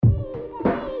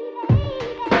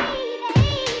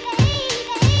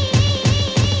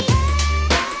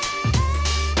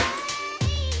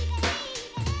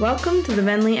Welcome to the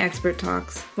Venly Expert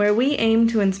Talks, where we aim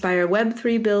to inspire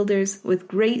Web3 builders with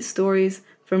great stories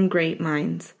from great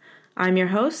minds. I'm your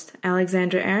host,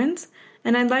 Alexandra Ahrens,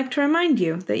 and I'd like to remind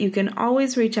you that you can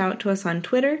always reach out to us on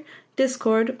Twitter,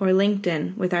 Discord, or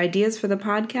LinkedIn with ideas for the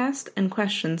podcast and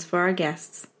questions for our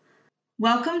guests.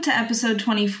 Welcome to episode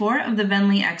 24 of the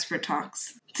Venly Expert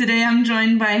Talks. Today I'm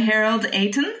joined by Harold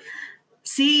Ayton,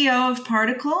 CEO of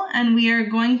Particle, and we are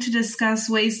going to discuss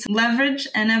ways to leverage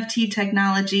NFT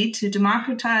technology to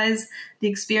democratize the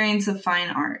experience of fine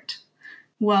art.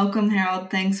 Welcome, Harold.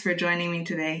 Thanks for joining me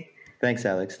today. Thanks,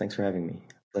 Alex. Thanks for having me.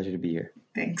 Pleasure to be here.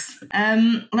 Thanks.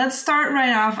 Let's start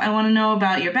right off. I want to know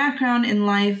about your background in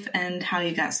life and how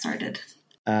you got started.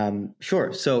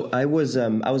 Sure. So I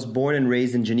was born and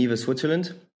raised in Geneva,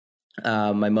 Switzerland.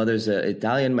 My mother's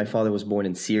Italian. My father was born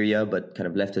in Syria, but kind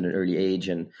of left at an early age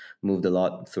and moved a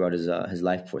lot throughout his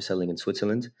life before settling in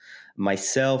Switzerland.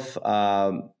 Myself,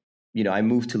 I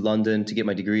moved to London to get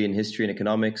my degree in history and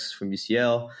economics from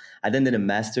UCL. I then did a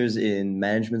master's in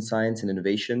management science and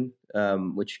innovation,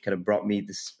 which kind of brought me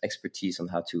this expertise on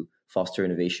how to foster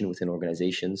innovation within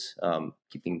organizations,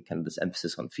 keeping kind of this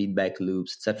emphasis on feedback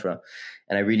loops, etc.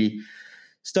 And I really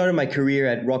started my career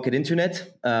at Rocket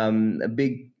Internet, a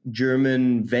big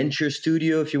German venture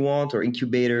studio, if you want, or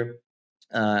incubator.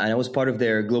 And I was part of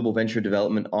their global venture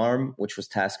development arm, which was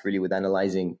tasked really with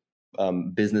analyzing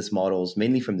business models,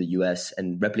 mainly from the US,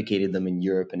 and replicated them in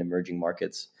Europe and emerging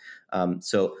markets.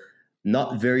 So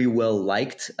not very well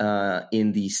liked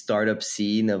in the startup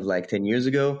scene of like 10 years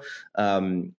ago,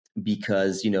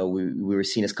 because, we were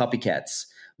seen as copycats.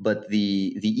 But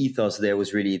the ethos there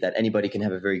was really that anybody can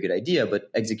have a very good idea, but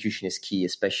execution is key,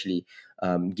 especially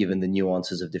given the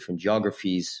nuances of different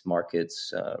geographies,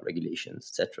 markets, regulations,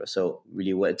 etc. So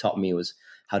really what it taught me was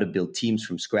how to build teams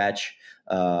from scratch,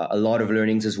 a lot of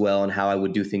learnings as well on how I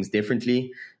would do things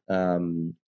differently.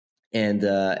 And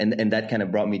that kind of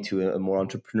brought me to a more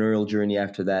entrepreneurial journey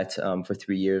after that, for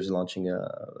 3 years, launching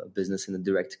a business in the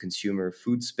direct-to-consumer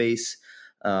food space,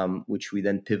 which we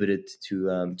then pivoted to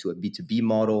a B2B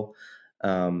model.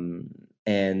 And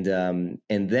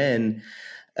then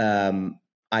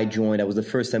I was the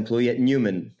first employee at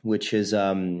Newman, which is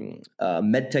a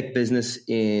medtech business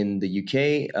in the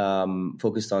UK,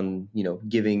 focused on,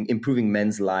 improving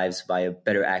men's lives via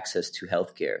better access to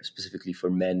healthcare, specifically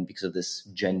for men because of this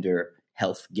gender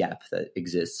health gap that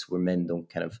exists where men don't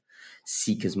kind of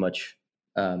seek as much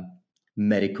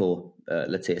medical,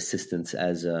 let's say, assistance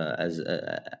as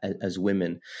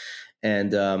women,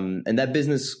 and that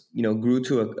business, grew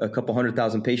to a couple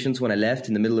 100,000 patients when I left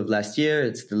in the middle of last year.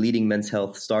 It's the leading men's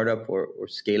health startup or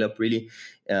scale up really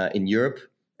in Europe,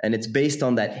 and it's based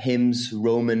on that Hims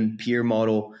Roman peer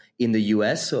model in the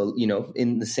US. So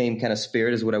in the same kind of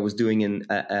spirit as what I was doing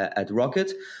at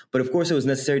Rocket, but of course it was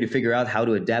necessary to figure out how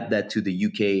to adapt that to the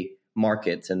UK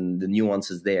market and the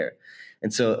nuances there.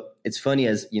 And so it's funny,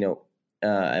 as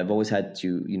I've always had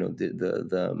to,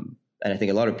 and I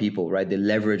think a lot of people, right, they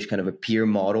leverage kind of a peer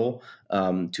model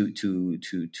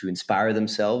to inspire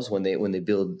themselves when they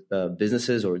build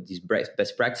businesses or these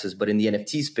best practices. But in the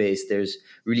NFT space, there's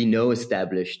really no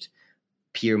established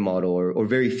peer model or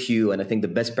very few. And I think the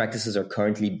best practices are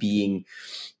currently being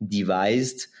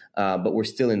devised, but we're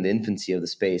still in the infancy of the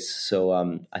space. So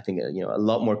I think, a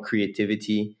lot more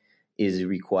creativity is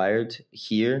required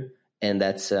here. And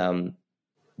that's,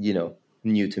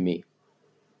 new to me.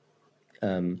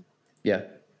 Yeah.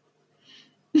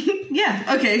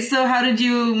 Yeah. Okay. So how did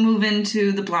you move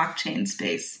into the blockchain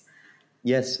space?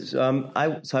 Yes.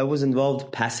 I was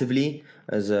involved passively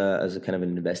as a kind of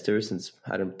an investor since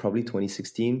probably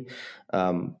 2016.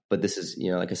 But this is,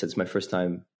 like I said,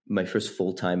 it's my first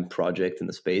full-time project in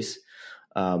the space.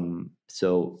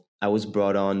 So I was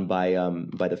brought on by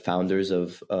the founders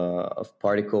of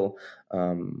Particle,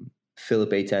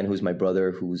 Philip Ayton, who's my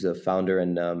brother, who's a founder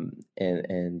and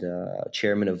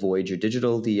chairman of Voyager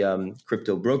Digital, the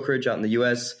crypto brokerage out in the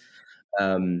US,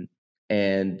 and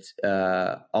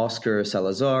Oscar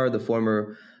Salazar, the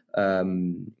former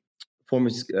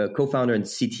co-founder and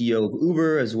CTO of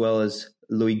Uber, as well as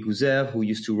Loïc Gouzer, who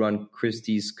used to run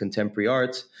Christie's Contemporary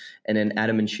Art, and then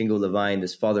Adam and Shingo Levine,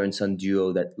 this father and son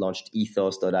duo that launched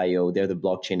Ethos.io. They're the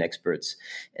blockchain experts,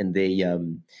 and they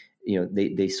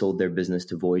sold their business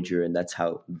to Voyager, and that's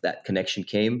how that connection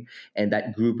came. And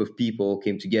that group of people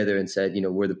came together and said,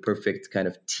 we're the perfect kind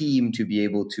of team to be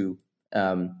able to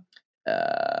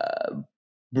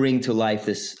bring to life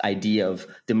this idea of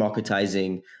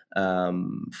democratizing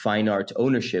fine art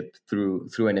ownership through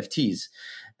NFTs.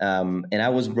 And I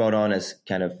was brought on as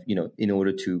kind of, in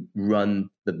order to run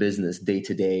the business day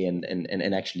to day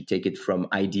and actually take it from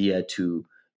idea to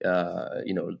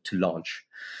to launch.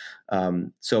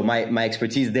 So my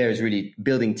expertise there is really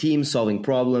building teams, solving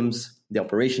problems, the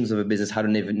operations of a business, how to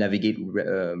navigate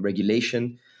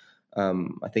regulation.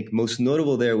 I think most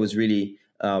notable there was really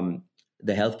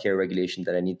the healthcare regulation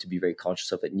that I need to be very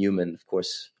conscious of at Newman. Of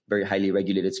course, very highly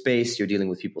regulated space. You're dealing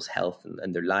with people's health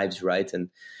and their lives, right? And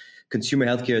consumer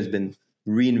healthcare has been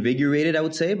reinvigorated, I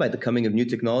would say, by the coming of new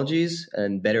technologies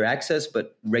and better access.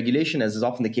 But regulation, as is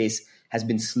often the case, has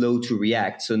been slow to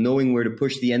react. So knowing where to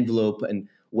push the envelope and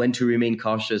when to remain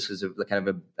cautious is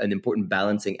an important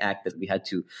balancing act that we had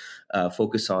to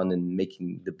focus on in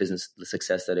making the business the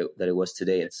success that it was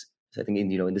today. So I think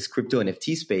in this crypto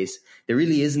NFT space, there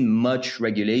really isn't much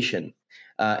regulation,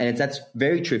 and that's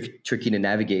very tricky to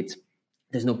navigate.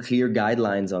 There's no clear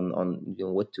guidelines on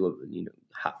what to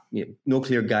no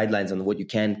clear guidelines on what you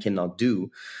cannot do,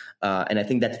 and I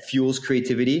think that fuels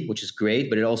creativity, which is great.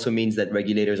 But it also means that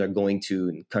regulators are going to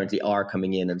and currently are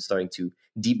coming in and starting to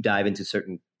deep dive into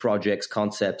certain projects,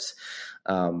 concepts.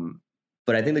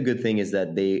 But I think the good thing is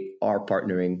that they are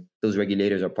partnering. Those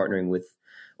regulators are partnering with,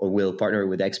 or will partner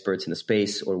with, experts in the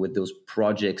space or with those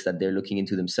projects that they're looking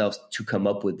into themselves to come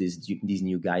up with these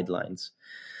new guidelines.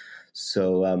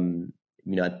 So,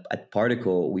 at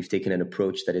Particle, we've taken an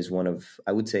approach that is one of,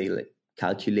 I would say, like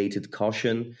calculated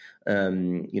caution.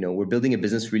 We're building a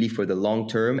business really for the long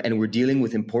term, and we're dealing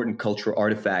with important cultural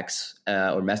artifacts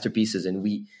or masterpieces, and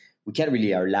we can't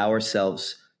really allow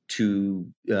ourselves to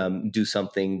do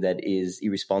something that is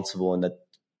irresponsible and that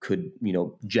could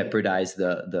jeopardize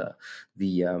the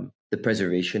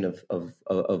preservation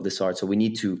of this art. So we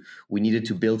needed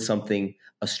to build something,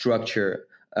 a structure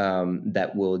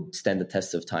that will stand the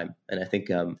test of time. And I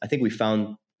think we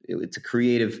found it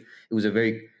was a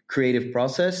very creative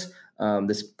process,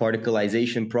 this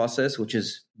particleization process, which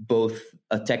is both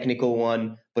a technical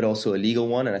one but also a legal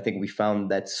one. And I think we found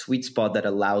that sweet spot that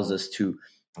allows us to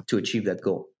achieve that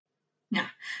goal. Yeah,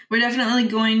 we're definitely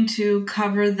going to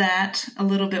cover that a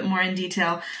little bit more in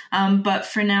detail. But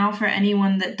for now, for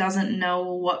anyone that doesn't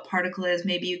know what Particle is,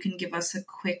 maybe you can give us a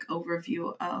quick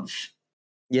overview of.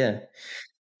 Yeah.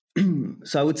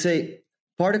 So I would say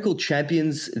Particle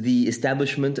champions the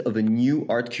establishment of a new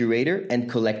art curator and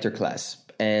collector class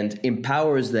and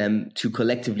empowers them to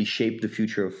collectively shape the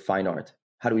future of fine art.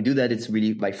 How do we do that? It's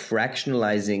really by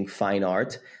fractionalizing fine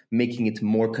art, making it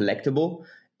more collectible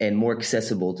and more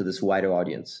accessible to this wider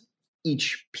audience.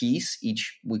 Each piece,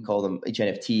 each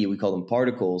NFT, we call them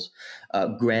particles,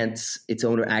 grants its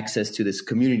owner access to this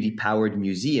community-powered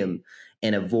museum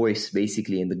and a voice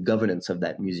basically in the governance of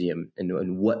that museum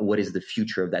and what is the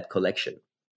future of that collection.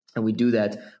 And we do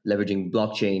that leveraging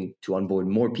blockchain to onboard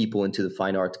more people into the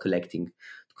fine art collecting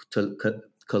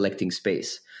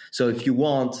space. So if you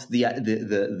want, the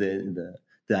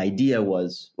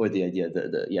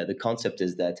concept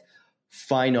is that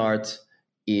fine art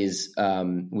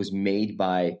was made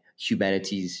by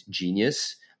humanity's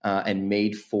genius and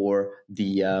made for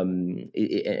the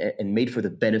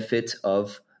benefit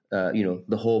of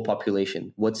the whole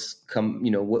population. What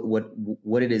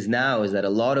it is now is that a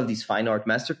lot of these fine art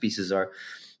masterpieces are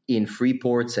in free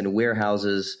ports and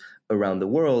warehouses around the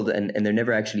world, and they're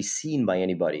never actually seen by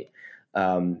anybody.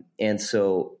 And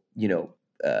so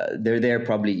they're there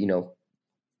probably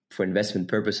for investment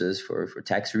purposes, for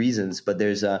tax reasons, but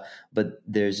there's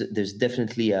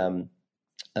definitely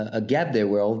a gap there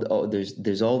where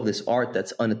there's all this art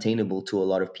that's unattainable to a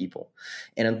lot of people.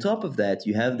 And on top of that,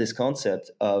 you have this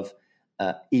concept of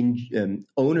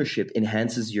ownership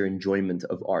enhances your enjoyment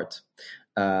of art.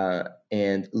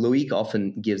 And Loic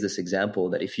often gives this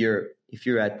example that if you're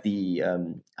at the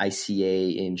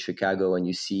ICA in Chicago and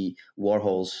you see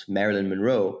Warhol's Marilyn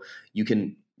Monroe, you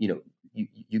can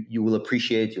you will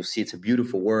appreciate, you'll see it's a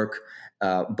beautiful work.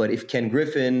 But if Ken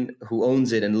Griffin, who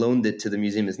owns it and loaned it to the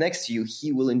museum, is next to you,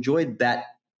 he will enjoy that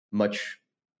much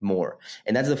more.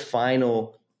 And that's the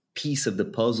final piece of the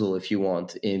puzzle, if you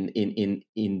want, in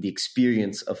the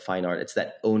experience of fine art. It's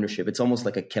that ownership. It's almost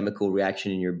like a chemical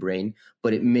reaction in your brain,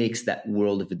 but it makes that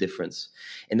world of a difference.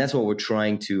 And that's what we're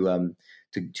trying to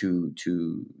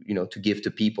give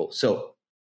to people. So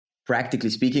practically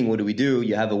speaking, what do?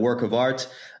 You have a work of art.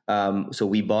 So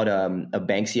we bought a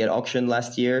Banksy at auction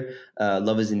last year.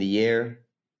 Love is in the Air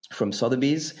from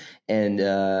Sotheby's. And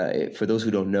for those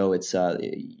who don't know, it's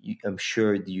I'm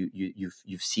sure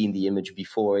you've seen the image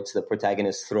before. It's the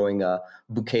protagonist throwing a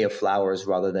bouquet of flowers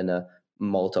rather than a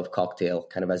Molotov cocktail,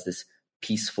 kind of as this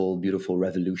peaceful, beautiful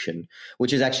revolution,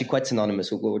 which is actually quite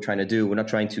synonymous with what we're trying to do. We're not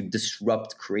trying to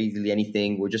disrupt crazily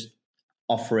anything. We're just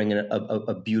offering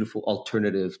a beautiful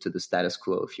alternative to the status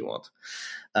quo, if you want.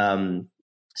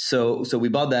 So we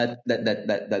bought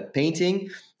that painting,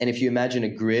 and if you imagine a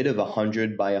grid of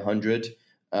 100 by 100,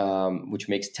 which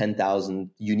makes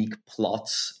 10,000 unique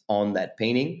plots on that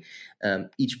painting,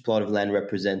 each plot of land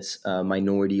represents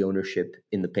minority ownership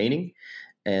in the painting,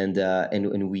 and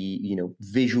we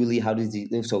visually how does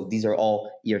so these are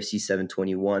all ERC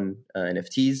 721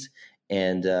 NFTs,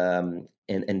 and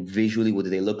visually what do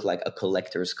they look like? A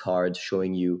collector's card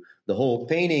showing you the whole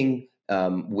painting.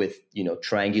 With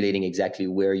triangulating exactly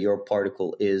where your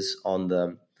particle is on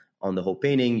the whole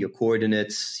painting, your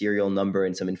coordinates, serial number,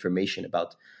 and some information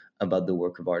about the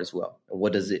work of art as well. And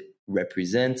what does it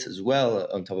represent as well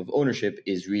on top of ownership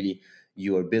is really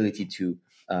your ability to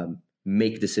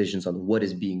make decisions on what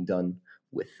is being done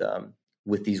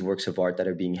with these works of art that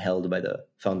are being held by the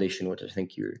foundation, which I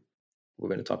think we're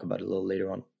going to talk about a little later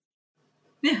on.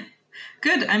 Yeah.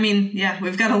 Good. I mean, yeah,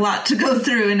 we've got a lot to go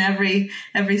through in every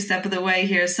step of the way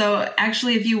here. So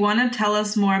actually, if you want to tell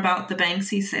us more about the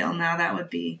Banksy sale now, that would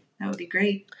be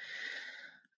great.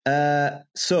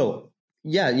 So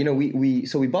yeah,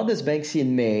 we bought this Banksy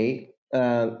in May,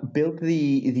 built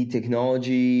the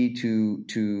technology to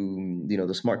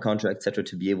the smart contract, etc.,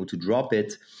 to be able to drop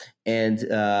it. And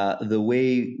the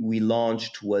way we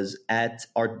launched was at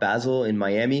Art Basel in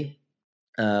Miami.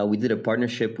 We did a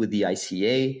partnership with the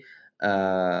ICA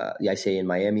in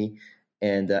Miami,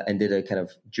 and did a kind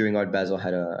of, during Art Basel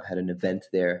had an event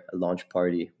there, a launch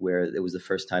party where it was the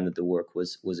first time that the work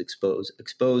was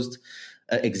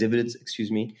exhibited,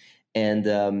 excuse me, and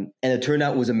the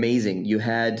turnout was amazing. You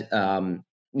had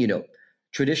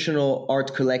traditional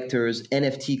art collectors,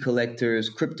 NFT collectors,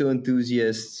 crypto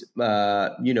enthusiasts,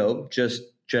 just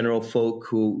general folk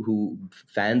who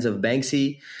fans of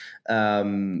Banksy.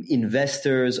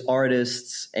 Investors,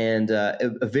 artists, and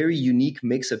a very unique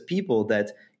mix of people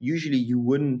that usually you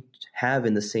wouldn't have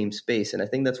in the same space. And I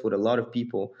think that's what a lot of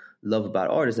people love about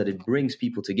art, is that it brings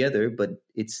people together, but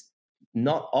it's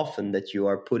not often that you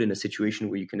are put in a situation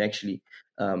where you can actually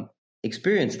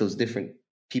experience those different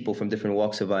people from different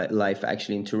walks of life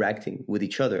actually interacting with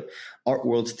each other. Art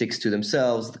world sticks to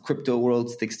themselves, the crypto world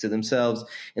sticks to themselves,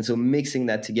 and so mixing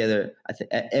that together, I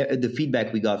think the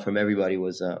feedback we got from everybody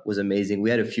was amazing. We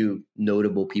had a few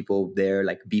notable people there,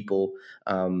 like Beeple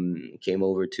came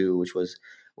over too, which was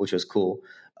cool.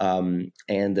 And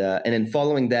then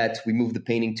following that, we moved the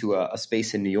painting to a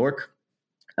space in New York,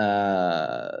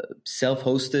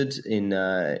 self-hosted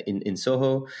in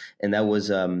Soho, and that was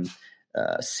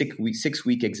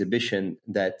 6-week exhibition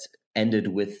that ended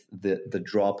with the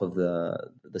drop of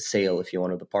the sale, if you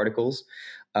want, of the particles.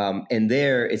 And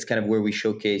there, it's kind of where we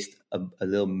showcased a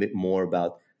little bit more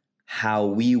about how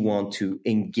we want to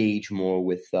engage more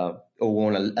with, or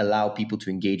want to allow people to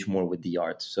engage more with the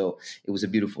art. So it was a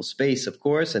beautiful space, of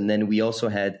course. And then we also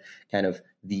had kind of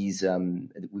these,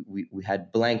 we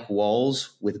had blank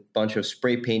walls with a bunch of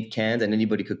spray paint cans, and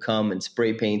anybody could come and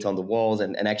spray paint on the walls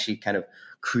and actually kind of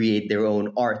create their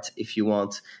own art, if you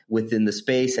want, within the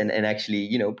space. And actually,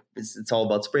 it's all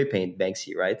about spray paint,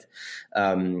 Banksy, right?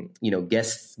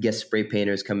 Guest spray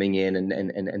painters coming in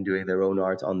and doing their own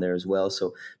art on there as well.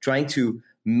 So trying to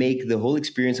make the whole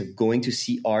experience of going to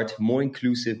see art more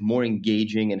inclusive, more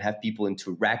engaging, and have people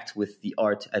interact with the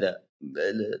art at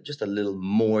just a little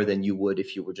more than you would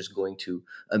if you were just going to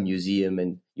a museum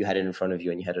and you had it in front of you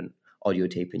and you had an audio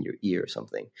tape in your ear or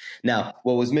something. Now,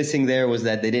 what was missing there was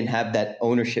that they didn't have that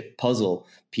ownership puzzle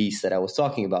piece that I was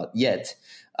talking about yet,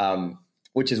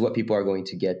 which is what people are going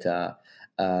to get now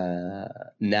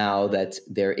that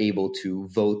they're able to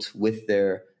vote with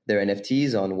their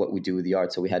NFTs on what we do with the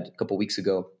art. So we had a couple of weeks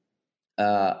ago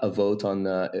a vote on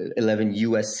 11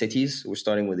 U.S. cities. We're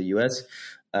starting with the U.S.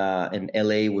 And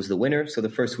L.A. was the winner. So the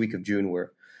first week of June, we're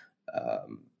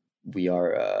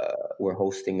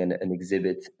hosting an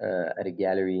exhibit at a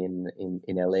gallery in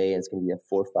LA, and it's going to be a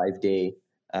 4 or 5 day,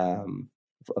 a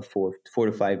 4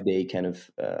 to 5 day kind of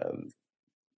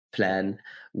plan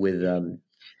with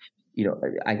we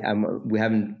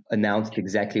haven't announced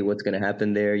exactly what's going to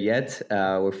happen there yet.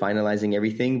 We're finalizing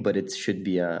everything, but it should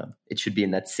be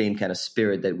in that same kind of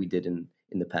spirit that we did in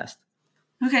the past.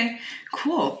 Okay,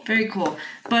 cool, very cool.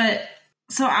 But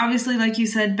so obviously, like you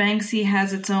said, Banksy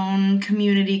has its own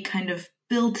community kind of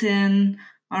built in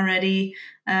already.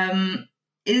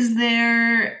 Is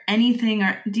there anything,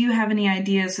 or do you have any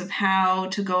ideas of how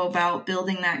to go about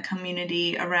building that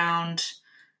community around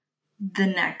the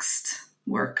next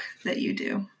work that you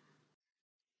do?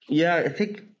 Yeah, I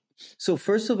think so.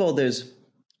 First of all,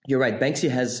 you're right. Banksy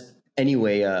has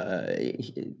anyway,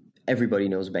 everybody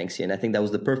knows Banksy. And I think that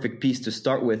was the perfect piece to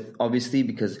start with, obviously,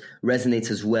 because it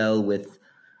resonates as well with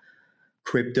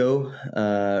crypto,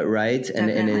 right?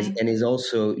 Definitely. And is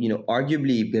also, you know,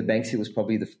 arguably Banksy was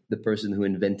probably the person who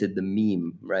invented the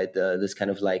meme, right? This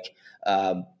kind of like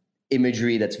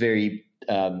imagery that's very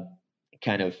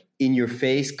kind of in your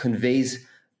face, conveys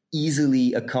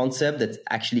easily a concept that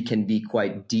actually can be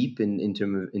quite deep in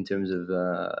terms of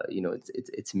you know,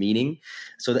 its meaning.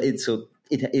 So that it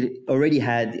already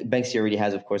had, Banksy already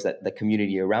has, of course, that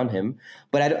community around him.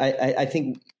 But I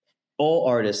think all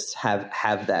artists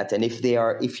have that, and if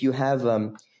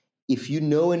you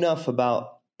know enough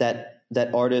about that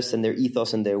artist and their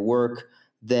ethos and their work,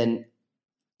 then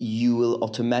you will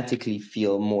automatically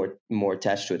feel more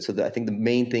attached to it. So I think the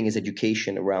main thing is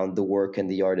education around the work and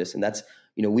the artist, and that's,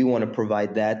 you know, we want to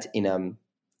provide that in an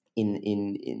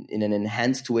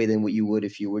enhanced way than what you would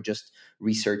if you were just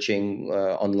researching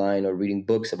online or reading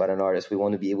books about an artist. We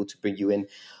want to be able to bring you in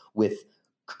with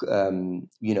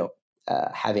you know,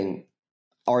 having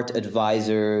art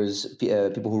advisors,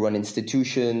 people who run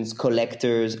institutions,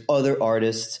 collectors, other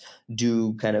artists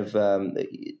do kind of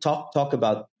talk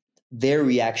about their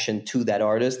reaction to that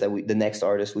artist, the next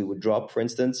artist we would drop, for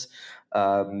instance.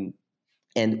 And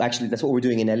actually, that's what we're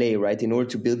doing in LA, right? In order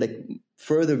to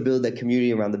further build that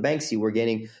community around the Banksy, we're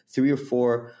getting 3 or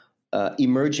 4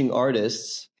 emerging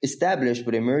artists, established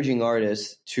but emerging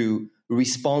artists, to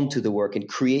respond to the work and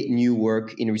create new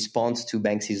work in response to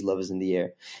Banksy's Love Is in the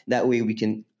Air. That way we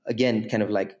can, again, kind of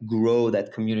like grow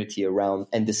that community around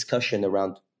and discussion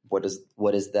around what does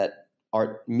that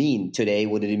art mean today?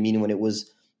 What did it mean when it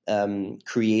was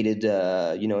created,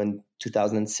 you know, in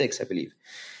 2006, I believe.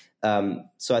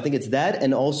 So I think it's that,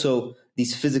 and also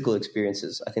these physical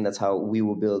experiences. I think that's how we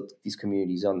will build these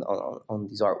communities on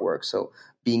these artworks. So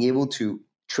being able to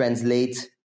translate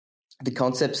the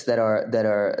concepts that are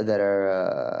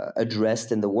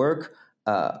addressed in the work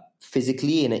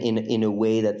physically in a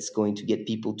way that's going to get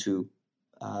people to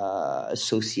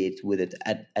associate with it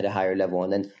at a higher level,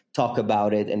 and then talk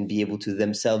about it and be able to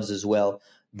themselves as well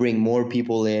bring more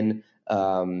people in.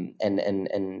 And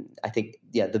I think,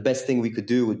 yeah, the best thing we could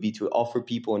do would be to offer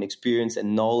people an experience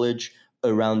and knowledge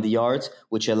around the art,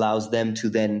 which allows them to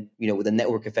then, you know, with the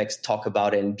network effects, talk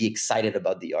about it and be excited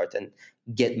about the art and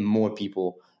get more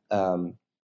people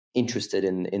interested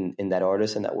in that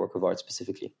artist and that work of art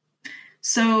specifically.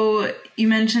 So you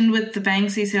mentioned with the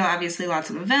Banksy sale, obviously lots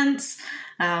of events,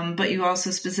 but you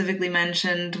also specifically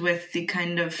mentioned with the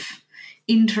kind of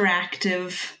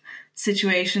interactive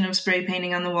situation of spray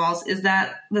painting on the walls. Is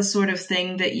that the sort of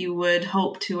thing that you would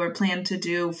hope to or plan to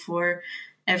do for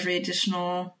every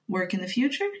additional work in the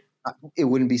future? It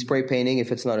wouldn't be spray painting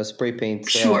if it's not a spray paint.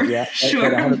 Sure, yeah,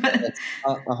 sure.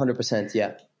 100%,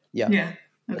 yeah.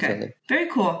 Okay, definitely. Very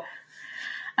cool.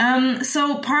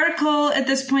 So Particle at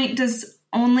this point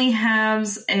only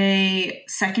has a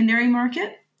secondary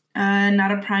market,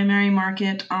 not a primary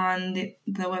market on the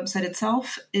website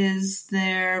itself. Is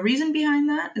there a reason behind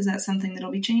that? Is that something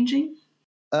that'll be changing?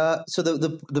 So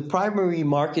the primary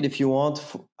market, if you want,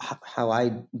 how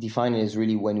I define it, is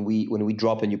really when we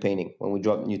drop a new painting, when we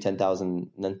drop new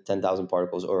 10,000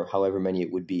 particles, or however many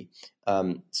it would be.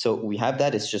 So we have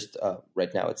that. It's just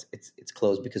right now it's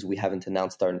closed because we haven't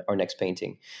announced our next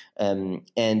painting. You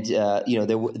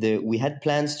know, we had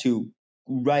plans to,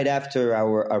 right after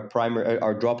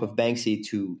our drop of Banksy,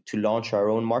 to launch our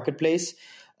own marketplace,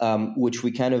 which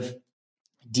we kind of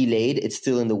delayed. It's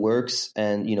still in the works,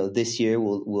 and you know, this year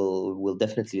we'll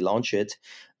definitely launch it.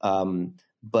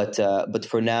 But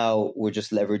for now, we're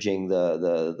just leveraging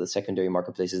the secondary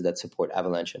marketplaces that support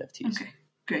Avalanche NFTs. Okay,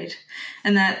 great.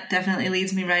 And that definitely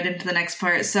leads me right into the next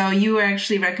part. So you were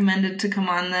actually recommended to come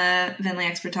on the Venly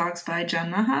Expert Talks by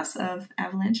John Nahas of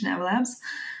Avalanche and Avalabs.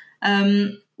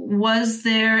 Was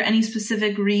there any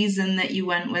specific reason that you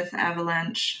went with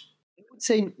Avalanche? I would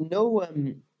say no.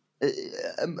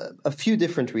 A few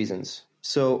different reasons.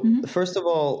 So first of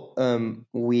all,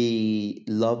 we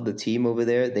love the team over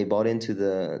there. They bought into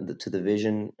the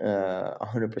vision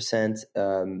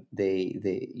 100%.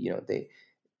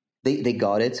 They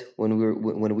got it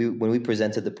when we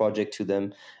presented the project to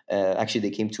them. Actually,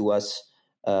 they came to us.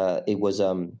 It was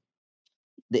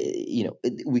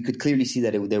we could clearly see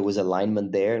that there was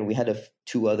alignment there, and we had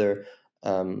 2 other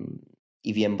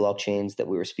EVM blockchains that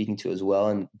we were speaking to as well,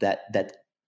 and that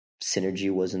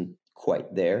synergy wasn't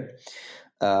quite there.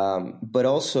 But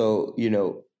also, you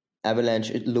know,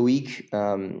 Avalanche, Loic,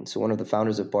 so one of the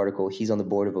founders of Particle, he's on the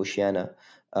board of Oceana,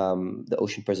 the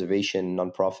ocean preservation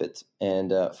nonprofit.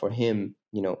 And for him,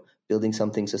 you know, building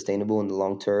something sustainable in the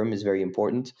long term is very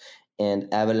important.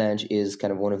 And Avalanche is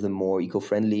kind of one of the more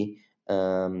eco-friendly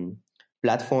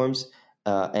platforms.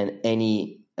 And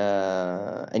any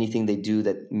anything they do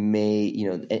that may,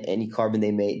 any carbon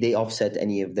they offset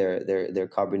any of their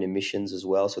carbon emissions as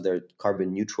well, so they're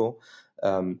carbon neutral.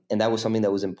 And that was something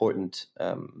that was important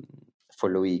for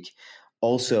Loic.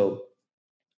 Also,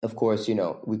 of course, the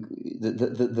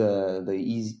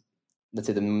easy, let's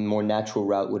say the more natural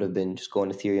route would have been just go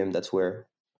on Ethereum. That's where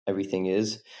everything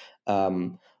is.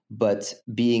 But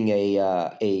being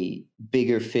a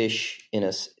big fish in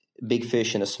a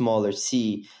smaller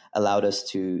sea allowed us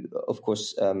to, of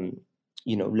course,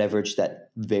 leverage that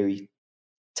very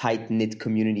tight knit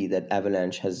community that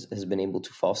Avalanche has been able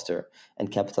to foster and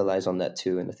capitalize on that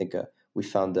too. And I think we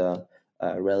found a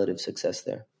relative success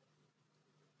there.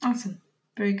 Awesome.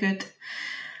 Very good.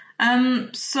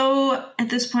 So at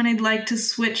this point, I'd like to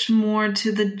switch more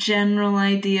to the general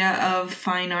idea of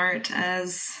fine art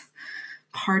as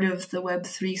part of the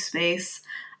Web3 space.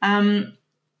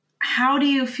 How do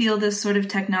you feel this sort of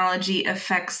technology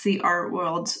affects the art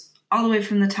world all the way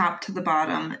from the top to the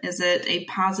bottom? Is it a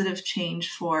positive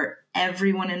change for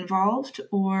everyone involved,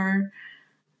 or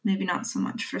maybe not so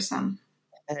much for some?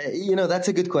 That's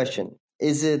a good question.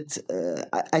 Is it?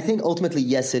 I think ultimately,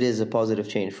 yes, it is a positive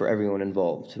change for everyone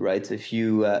involved, right? If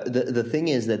you, the thing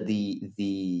is that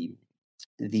the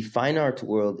fine art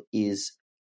world is,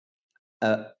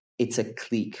 it's a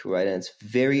clique, right? And it's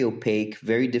very opaque,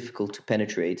 very difficult to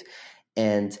penetrate,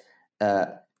 and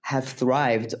have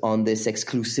thrived on this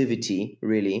exclusivity,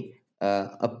 really,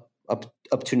 up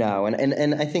to now,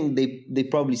 and I think they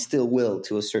probably still will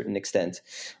to a certain extent,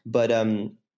 but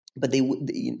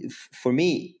for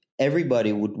me,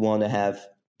 everybody would want to have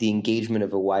the engagement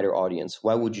of a wider audience.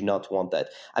 Why would you not want that?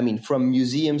 I mean, from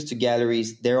museums to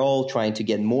galleries, they're all trying to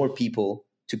get more people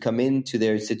to come into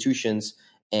their institutions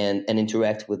and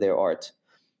interact with their art.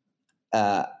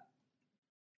 You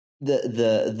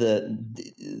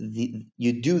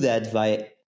do that by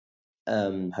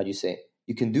how do you say?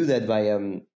 You can do that by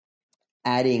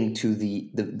adding to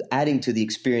the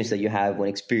experience that you have when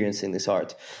experiencing this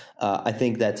art. I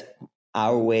think that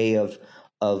our way of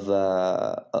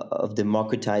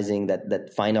democratizing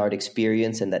that fine art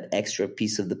experience and that extra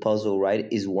piece of the puzzle, right,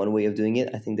 is one way of doing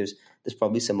it. I think there's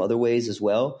probably some other ways as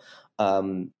well.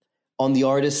 On the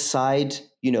artist side,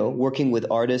 working with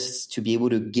artists to be able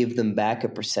to give them back a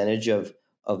percentage of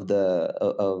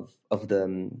the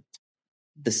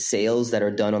sales that are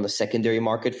done on the secondary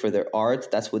market for their art.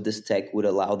 That's what this tech would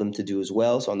allow them to do as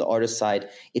well. So on the artist side,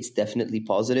 it's definitely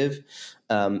positive.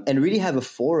 And really have a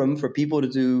forum for people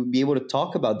to be able to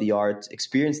talk about the art,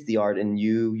 experience the art in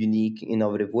new, unique,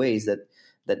 innovative ways that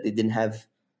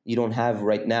you don't have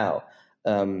right now.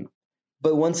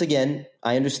 But once again,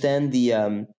 I understand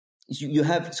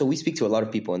so we speak to a lot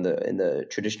of people in the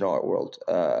traditional art world,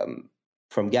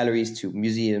 from galleries to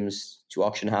museums to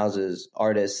auction houses,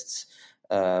 artists,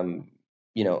 gallerists,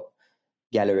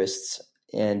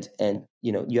 and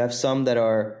you have some that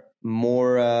are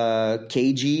more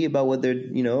cagey about what they're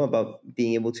about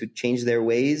being able to change their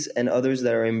ways, and others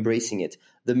that are embracing it.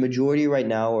 The majority right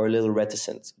now are a little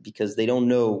reticent because they don't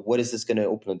know what is this going to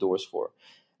open the doors for.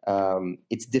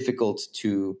 It's difficult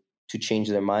to change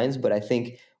their minds, but I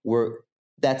think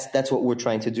that's what we're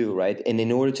trying to do, right? And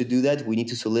in order to do that, we need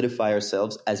to solidify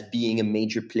ourselves as being a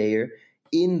major player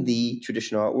in the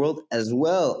traditional art world as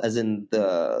well as in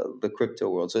the crypto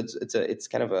world. So it's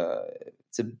kind of a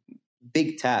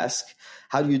big task.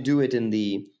 How do you do it in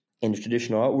the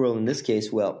traditional art world? In this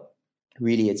case, well,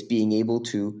 really, it's being able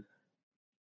to,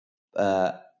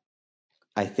 I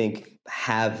think,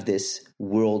 have this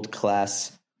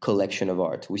world-class collection of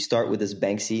art. We start with this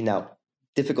Banksy. Now,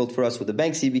 difficult for us with the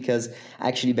Banksy because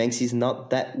actually Banksy is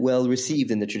not that well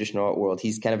received in the traditional art world.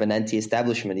 He's kind of an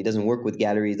anti-establishment. He doesn't work with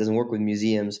galleries, doesn't work with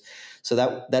museums. So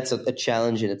that's a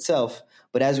challenge in itself.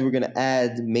 But as we're going to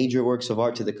add major works of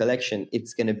art to the collection,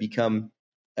 it's going to become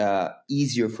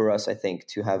easier for us, I think,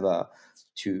 to have a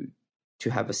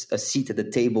seat at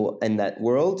the table in that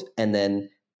world, and then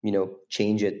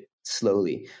change it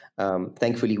slowly.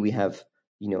 Thankfully, we have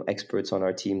experts on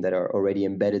our team that are already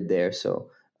embedded there. So.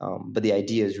 But the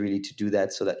idea is really to do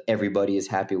that so that everybody is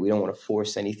happy. We don't want to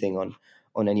force anything on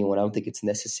anyone. I don't think it's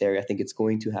necessary. I think it's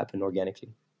going to happen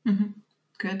organically. Mm-hmm.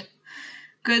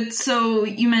 Good. So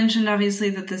you mentioned obviously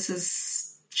that this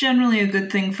is generally a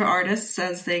good thing for artists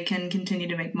as they can continue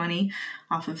to make money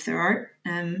off of their art,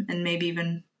 and maybe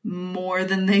even more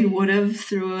than they would have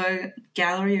through a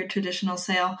gallery or traditional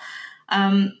sale.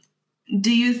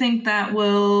 Do you think that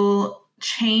will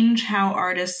change how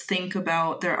artists think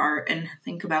about their art and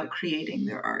think about creating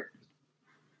their art?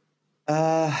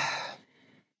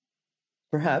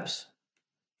 Perhaps.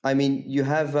 I mean, you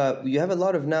have a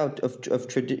lot of now of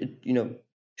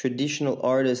traditional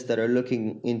artists that are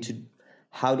looking into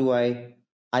how do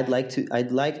I'd like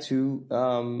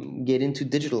to get into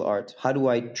digital art. How do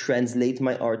I translate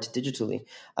my art digitally?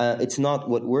 It's not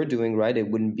what we're doing, right? It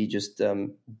wouldn't be just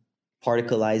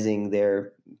particleizing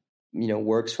their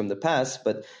works from the past,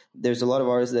 but there's a lot of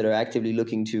artists that are actively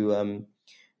looking to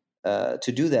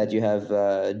do that. You have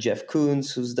Jeff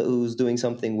Koons, who's doing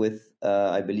something with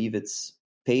I believe it's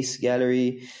Pace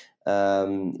Gallery.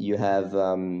 You have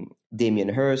Damien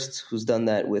Hirst, who's done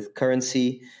that with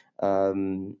Currency,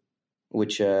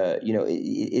 which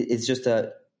it's just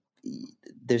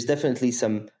there's definitely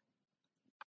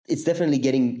it's definitely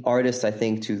getting artists, I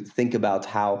think, to think about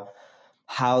how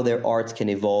their art can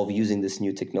evolve using this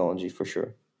new technology, for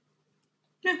sure.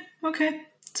 Yeah, okay.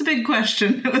 It's a big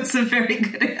question. It was a very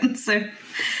good answer.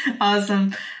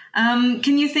 Awesome.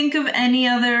 Can you think of any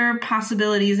other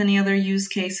possibilities, any other use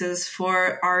cases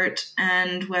for art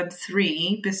and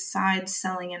Web3 besides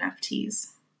selling NFTs?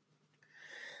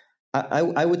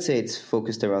 I would say it's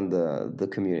focused around the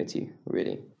community,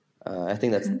 really. I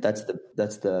think that's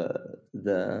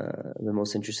the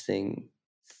most interesting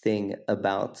thing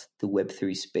about the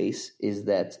Web3 space, is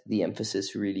that the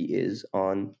emphasis really is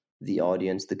on the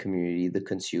audience, the community, the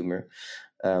consumer.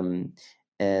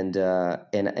 And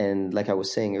like I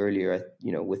was saying earlier,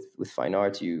 with fine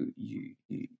art, you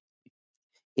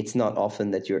it's not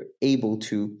often that you're able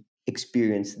to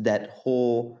experience that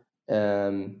whole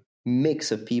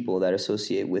mix of people that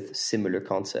associate with similar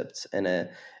concepts. And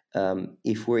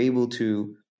if we're able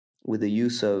to, with the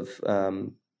use of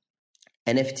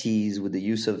NFTs, with the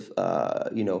use of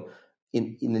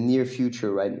in the near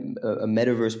future, right, a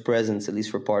metaverse presence, at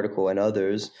least for Particle and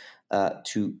others,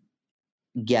 to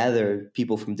gather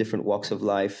people from different walks of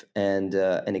life and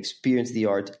experience the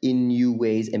art in new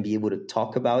ways and be able to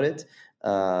talk about it.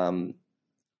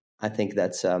 I think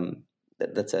that's a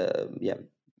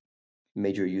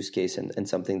major use case and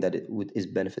something that is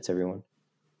benefits everyone.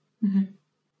 Mm-hmm.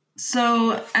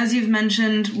 So, as you've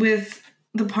mentioned, with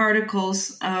the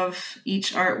particles of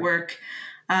each artwork,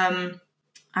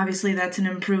 obviously that's an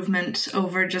improvement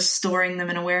over just storing them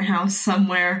in a warehouse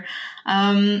somewhere.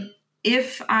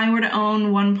 If I were to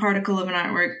own one particle of an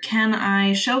artwork, can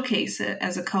I showcase it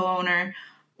as a co-owner,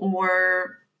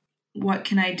 or what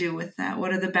can I do with that?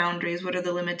 What are the boundaries? What are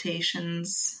the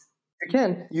limitations?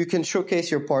 You can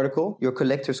showcase your particle, your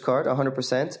collector's card,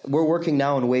 100%. We're working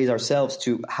now on ways ourselves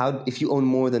to if you own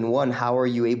more than one, how are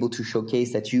you able to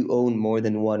showcase that you own more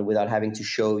than one without having to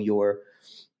show your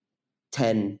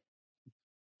 10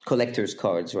 collector's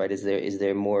cards, right? Is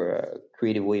there more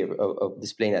creative way of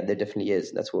displaying that? There definitely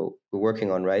is. That's what we're working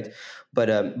on, right?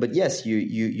 But yes,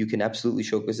 you can absolutely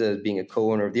showcase it as being a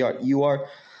co-owner of the art. You are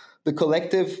the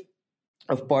collective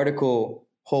of particle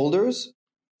holders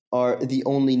are the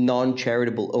only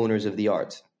non-charitable owners of the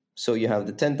art. So you have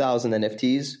the 10,000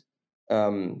 NFTs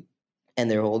and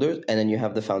their holders, and then you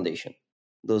have the foundation.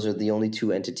 Those are the only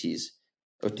two entities,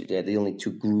 or the only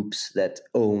two groups that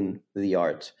own the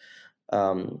art.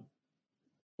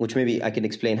 Which maybe I can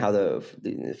explain how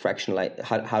the fractional,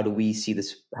 how do we see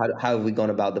this? How have we gone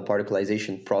about the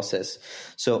particleization process?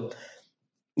 So,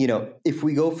 if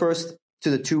we go first to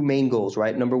the two main goals,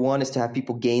 right? Number one is to have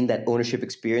people gain that ownership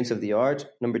experience of the art.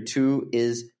 Number two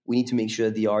is we need to make sure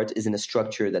the art is in a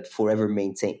structure that forever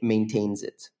maintains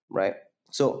it, right?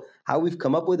 So how we've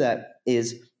come up with that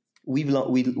is we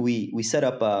set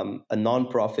up a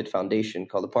nonprofit foundation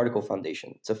called the Particle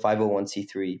Foundation. It's a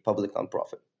 501c3 public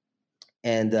nonprofit.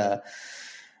 And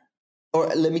or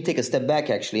let me take a step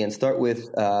back actually and start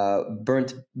with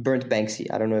Burnt Banksy.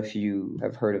 I don't know if you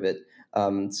have heard of it.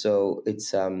 So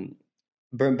it's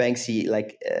Burnt Banksy.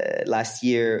 Last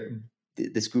year,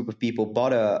 this group of people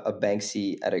bought a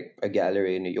Banksy at a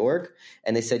gallery in New York,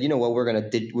 and they said, you know what, we're gonna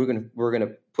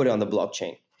put it on the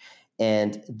blockchain,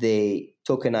 and they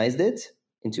tokenized it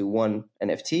into one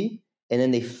NFT, and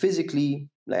then they physically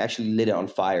actually lit it on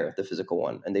fire, the physical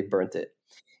one, and they burnt it.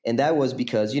 And that was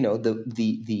because,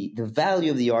 the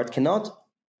value of the art cannot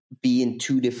be in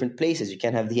two different places. You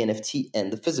can't have the NFT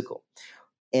and the physical.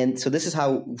 And so this is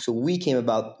we came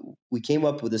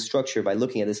up with a structure by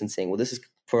looking at this and saying, well, this is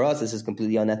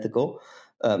completely unethical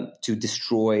to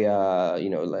destroy,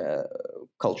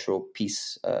 cultural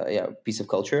piece of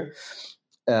culture.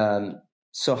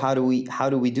 So how do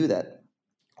we do that?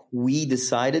 We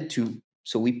decided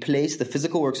we placed the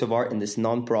physical works of art in this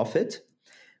nonprofit,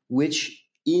 which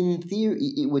in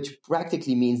theory, which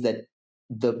practically means that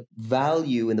the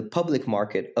value in the public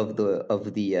market of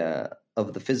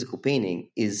the physical painting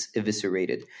is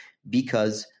eviscerated,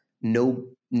 because no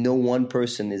one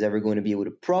person is ever going to be able to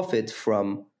profit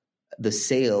from the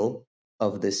sale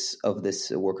of this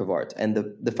work of art, and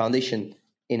the foundation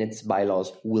in its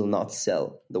bylaws will not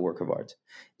sell the work of art.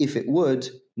 If it would,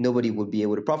 nobody would be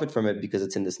able to profit from it because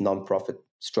it's in this non-profit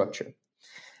structure.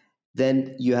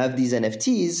 Then you have these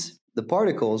NFTs, the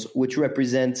particles, which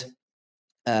represent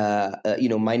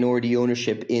minority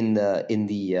ownership in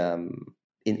the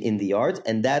art,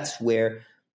 and that's where,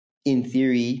 in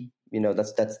theory,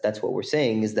 that's what we're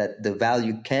saying, is that the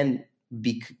value can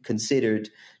be considered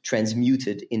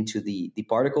transmuted into the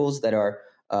particles that are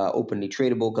openly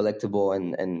tradable, collectible,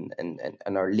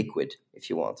 and are liquid, if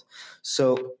you want.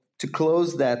 So to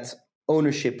close that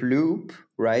ownership loop,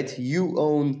 right? You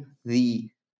own the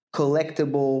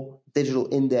collectible digital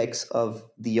index of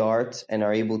the art and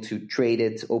are able to trade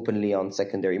it openly on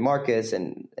secondary markets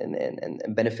and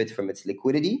benefit from its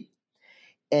liquidity.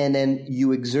 And then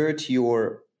you exert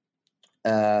your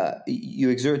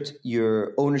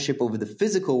ownership over the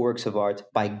physical works of art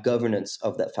by governance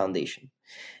of that foundation.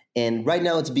 And right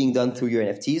now it's being done through your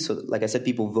NFTs. So like I said,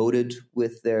 people voted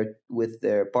with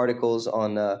their particles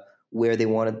on where they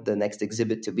wanted the next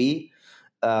exhibit to be.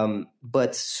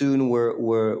 But soon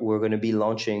we're going to be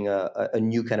launching a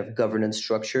new kind of governance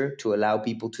structure to allow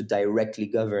people to directly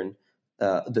govern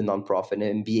the nonprofit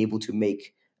and be able to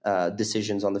make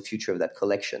decisions on the future of that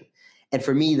collection. And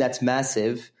for me, that's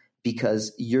massive,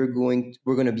 because we're going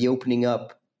to be opening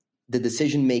up the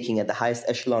decision making at the highest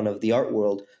echelon of the art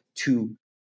world to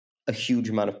a huge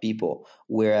amount of people,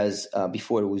 whereas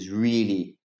before it was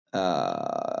really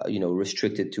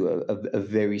restricted to a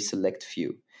very select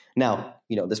few. Now,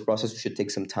 this process should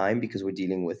take some time because we're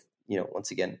dealing with,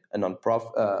 once again,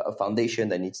 a foundation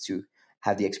that needs to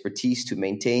have the expertise to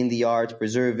maintain the art,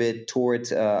 preserve it, tour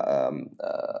it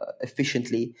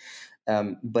efficiently.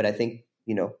 But I think,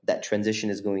 that transition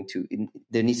is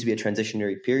there needs to be a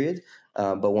transitionary period.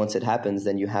 But once it happens,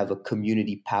 then you have a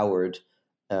community-powered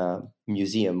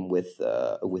museum with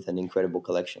an incredible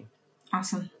collection.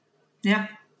 Awesome. Yeah,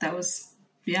 that was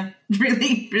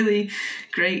really, really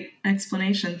great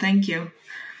explanation. Thank you.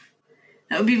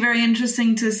 That would be very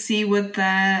interesting to see what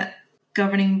that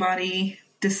governing body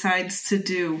decides to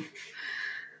do.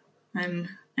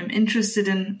 I'm interested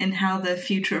in how the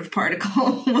future of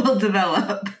Particle will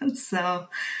develop. So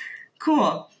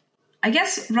cool. I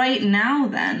guess right now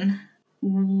then,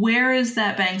 where is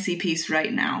that Banksy piece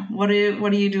right now? What are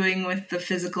you doing with the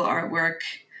physical artwork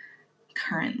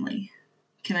currently?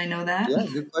 Can I know that? Yeah,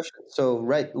 good question. So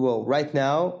right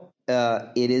now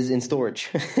it is in storage,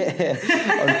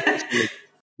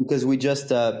 because we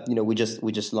just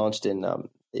launched at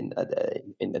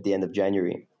the end of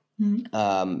January,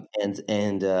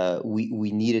 and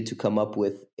we needed to come up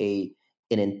with an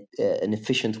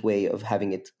efficient way of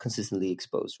having it consistently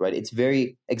exposed. Right, it's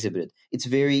very exhibited. It's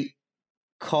very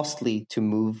costly to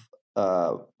move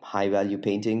high value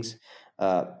paintings,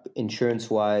 insurance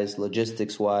wise,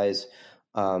 logistics wise.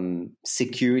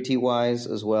 Security wise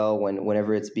as well.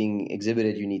 Whenever it's being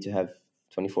exhibited, you need to have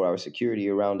 24-hour security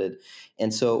around it,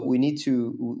 and so we need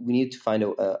to find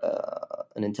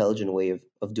an intelligent way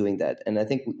of doing that. And I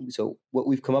think so. What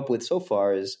we've come up with so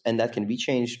far is, and that can be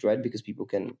changed, right? Because people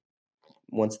can,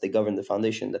 once they govern the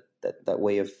foundation, that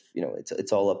way of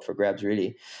it's all up for grabs,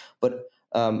 really. But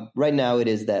right now it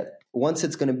is that once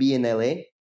it's going to be in LA,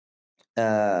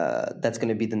 that's going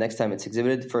to be the next time it's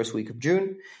exhibited, first week of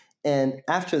June. And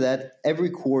after that,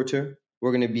 every quarter, we're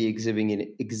going to be exhibiting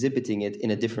it in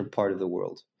a different part of the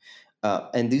world.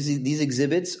 And these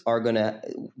exhibits are going to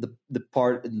the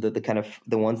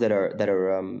ones that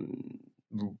are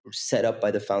set up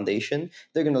by the foundation.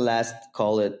 They're going to last,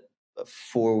 call it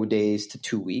 4 days to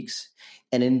 2 weeks.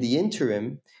 And in the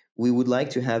interim, we would like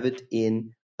to have it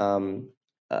in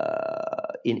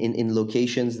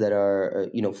locations that are,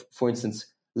 for instance,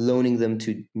 loaning them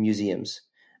to museums.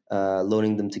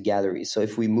 Loaning them to galleries. So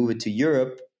if we move it to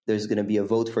Europe, there's going to be a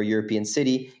vote for a European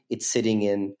city. It's sitting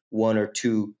in one or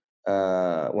two,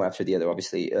 one after the other,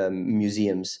 obviously,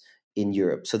 museums in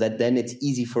Europe. So that then it's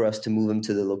easy for us to move them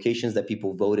to the locations that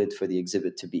people voted for the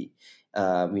exhibit to be.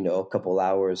 A couple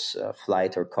hours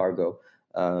flight or cargo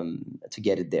to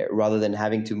get it there, rather than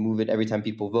having to move it every time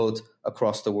people vote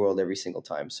across the world every single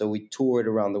time. So we tour it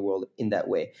around the world in that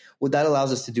way. What that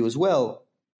allows us to do as well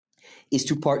is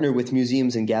to partner with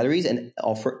museums and galleries and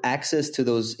offer access to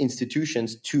those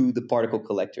institutions to the particle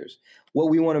collectors. What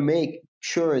we want to make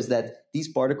sure is that these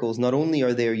particles, not only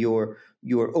are there your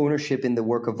ownership in the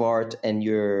work of art and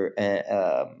your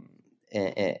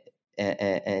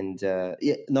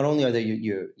not only are they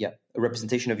a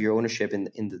representation of your ownership in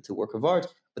the work of art,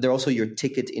 but they're also your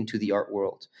ticket into the art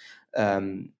world.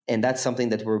 And that's something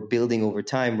that we're building over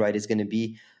time, right? Is going to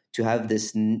be to have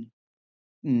this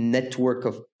network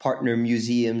of partner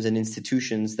museums and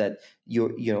institutions that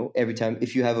every time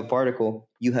if you have a particle,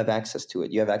 you have access to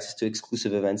it. You have access to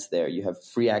exclusive events there. You have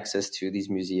free access to these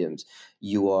museums.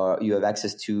 You have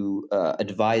access to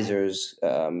advisors,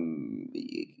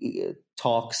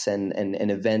 talks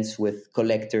and events with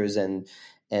collectors and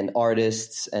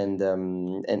artists and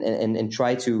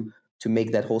try to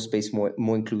make that whole space more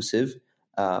inclusive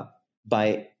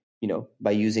by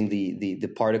using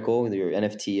the particle, your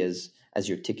NFT as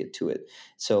your ticket to it.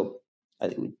 So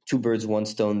two birds, one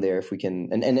stone there. If we can,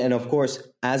 and of course,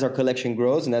 as our collection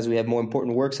grows and as we have more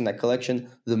important works in that collection,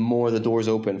 the more the doors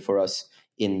open for us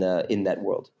in that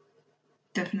world.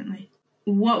 Definitely.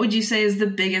 What would you say is the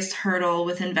biggest hurdle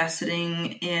with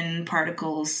investing in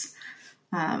particles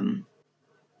right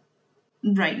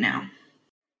now?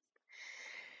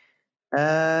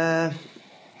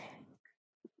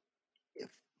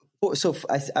 So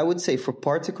I would say for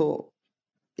particle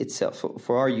itself,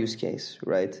 for our use case,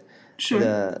 right? Sure.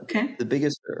 The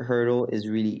biggest hurdle is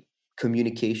really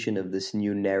communication of this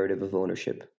new narrative of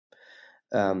ownership,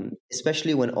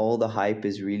 especially when all the hype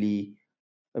is really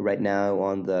right now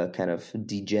on the kind of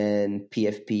degen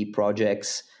PFP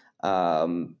projects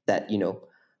that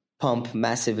pump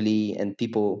massively and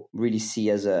people really see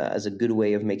as a good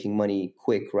way of making money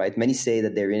quick, right? Many say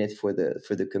that they're in it for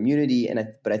the community,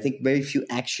 but I think very few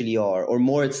actually are, or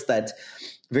more it's that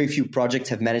very few projects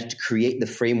have managed to create the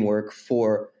framework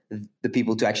for the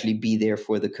people to actually be there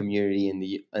for the community and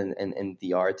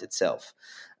the art itself.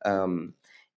 And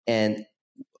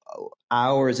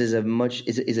ours is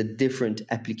a different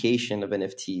application of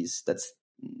NFTs. That's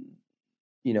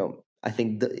I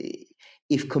think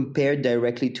if compared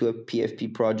directly to a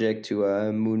PFP project, to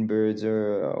a Moonbirds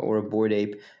or a Bored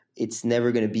Ape, it's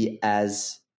never going to be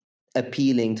as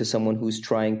appealing to someone who's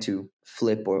trying to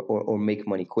flip or make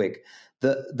money quick.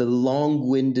 The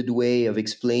long-winded way of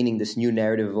explaining this new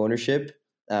narrative of ownership,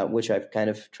 which I've kind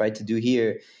of tried to do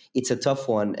here, it's a tough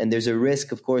one. And there's a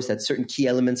risk, of course, that certain key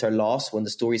elements are lost when the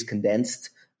story is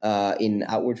condensed in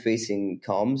outward-facing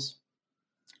comms,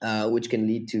 which can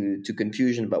lead to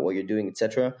confusion about what you're doing,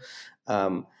 etc.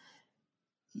 I'm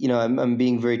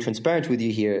being very transparent with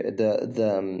you here.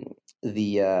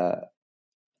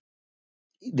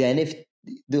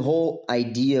 The whole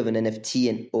idea of an NFT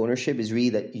and ownership is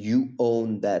really that you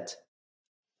own that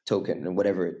token and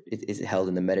whatever is held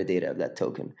in the metadata of that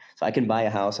token. So I can buy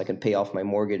a house, I can pay off my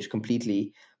mortgage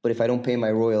completely, but if I don't pay my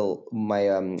real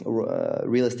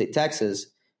estate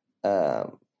taxes,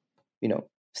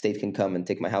 state can come and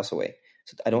take my house away.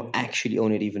 So I don't actually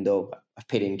own it, even though I've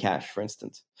paid it in cash, for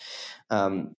instance.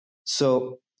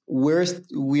 So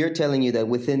we're telling you that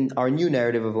within our new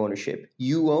narrative of ownership,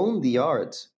 you own the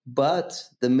art, but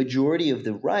the majority of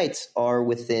the rights are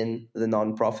within the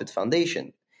nonprofit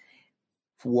foundation.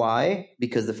 Why?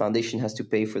 Because the foundation has to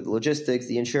pay for the logistics,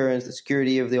 the insurance, the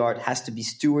security of the art, has to be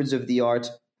stewards of the art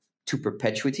to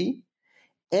perpetuity.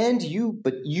 And you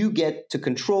get to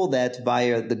control that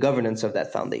via the governance of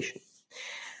that foundation.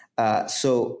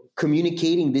 So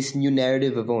communicating this new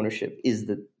narrative of ownership is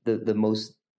the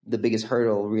biggest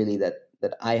hurdle really that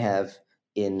I have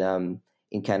in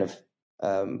kind of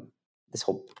this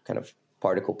whole kind of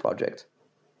particle project.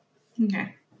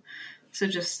 Okay, so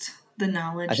just the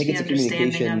knowledge, I think it's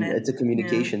a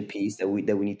communication piece that we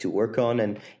need to work on,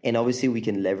 and obviously we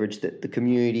can leverage the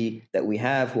community that we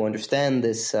have who understand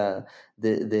this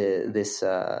these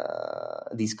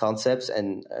concepts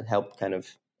and help kind of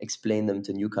explain them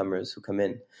to newcomers who come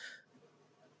in.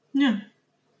 Yeah,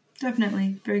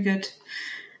 definitely. Very good.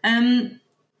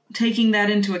 Taking that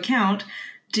into account,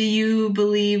 do you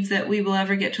believe that we will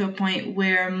ever get to a point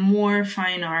where more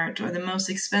fine art, or the most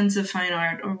expensive fine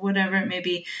art, or whatever it may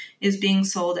be, is being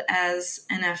sold as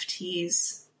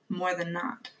NFTs more than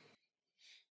not?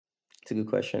 It's a good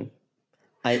question.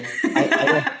 I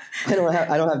don't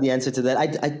have the answer to that.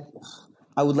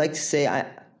 I would like to say I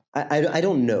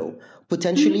don't know.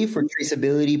 Potentially for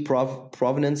traceability,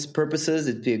 provenance purposes,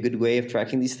 it'd be a good way of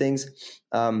tracking these things.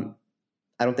 I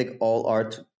don't think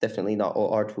definitely not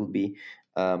all art will be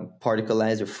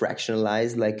particleized or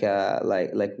fractionalized like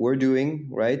we're doing,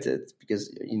 right? It's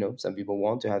because some people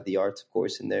want to have the art, of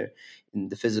course, in the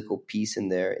physical piece in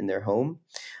their home,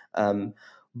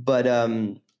 but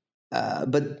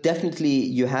definitely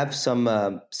you have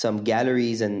some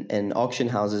galleries and auction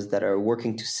houses that are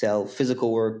working to sell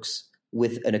physical works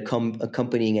with an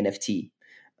accompanying NFT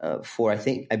for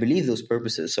I believe those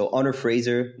purposes. So Honor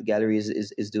Fraser Gallery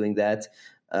is doing that.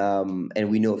 And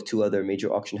we know of two other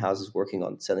major auction houses working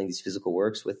on selling these physical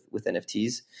works with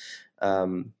NFTs.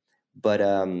 But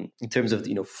in terms of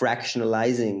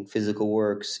fractionalizing physical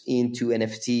works into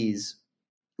NFTs,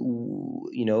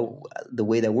 the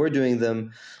way that we're doing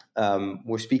them,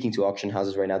 we're speaking to auction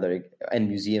houses right now and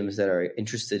museums that are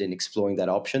interested in exploring that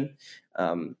option,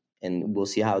 and we'll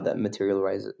see how that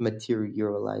materializes.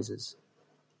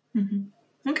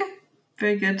 Mm-hmm. Okay,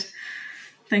 very good.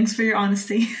 Thanks for your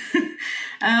honesty.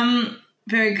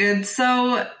 Very good.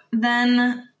 So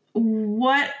then,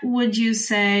 what would you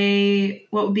say?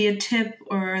 What would be a tip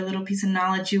or a little piece of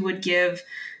knowledge you would give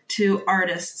to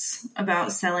artists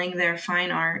about selling their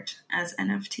fine art as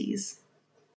NFTs?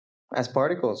 As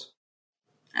particles,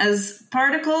 as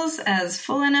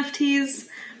full NFTs,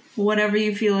 whatever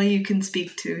you feel you can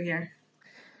speak to here.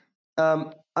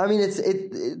 I mean,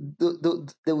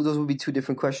 those would be two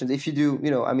different questions. If you do,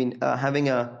 having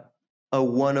a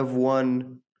one of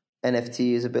one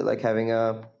NFT is a bit like having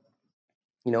a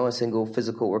single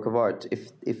physical work of art.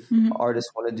 If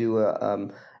artists want to do a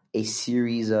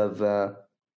series of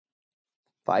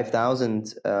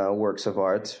 5,000 works of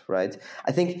art, right?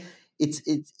 I think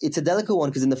it's a delicate one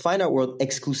because in the fine art world,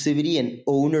 exclusivity and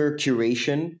owner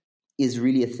curation is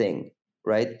really a thing,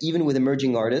 right? Even with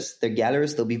emerging artists, their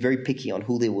gallerists, they'll be very picky on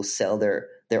who they will sell their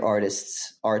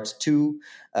artists' art to.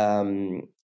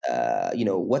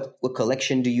 What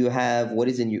collection do you have? What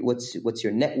is in your what's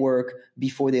your network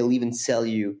before they'll even sell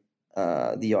you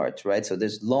the art, right? So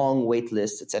there's long wait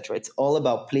lists, etc. It's all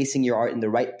about placing your art in the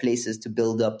right places to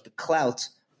build up the clout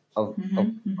of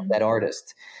that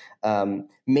artist.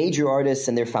 Major artists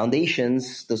and their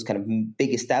foundations, those kind of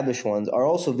big established ones, are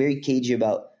also very cagey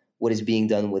about what is being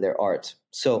done with their art.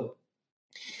 So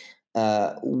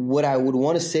what I would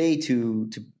want to say to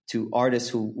artists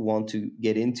who want to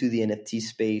get into the NFT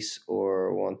space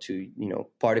or want to,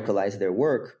 particleize their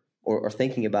work or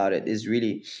thinking about it is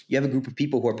really, you have a group of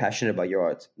people who are passionate about your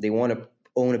art. They want to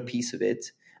own a piece of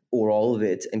it or all of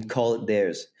it and call it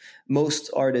theirs. Most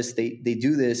artists, they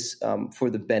do this for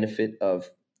the benefit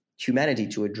of humanity,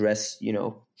 to address,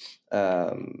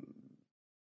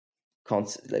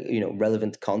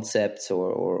 relevant concepts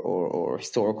or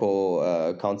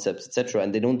historical concepts, etc.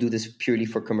 And they don't do this purely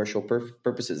for commercial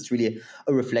purposes. It's really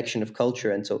a reflection of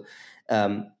culture. And so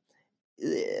I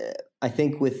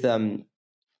think with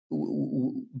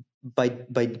by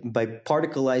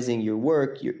particleizing your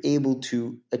work, you're able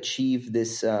to achieve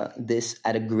this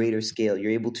at a greater scale.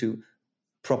 You're able to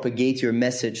propagate your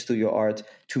message through your art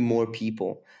to more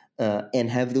people. And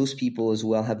have those people as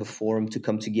well have a forum to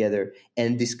come together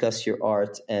and discuss your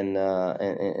art, and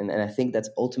I think that's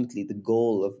ultimately the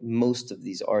goal of most of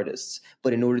these artists.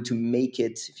 But in order to make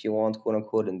it, if you want, quote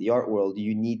unquote, in the art world,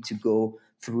 you need to go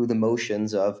through the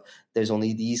motions of there's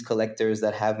only these collectors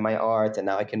that have my art, and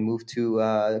now I can move to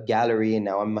a gallery, and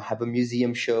now I have a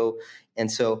museum show.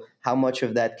 And so, how much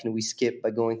of that can we skip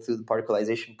by going through the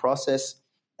particleization process?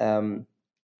 We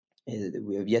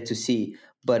have yet to see.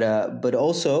 But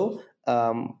also,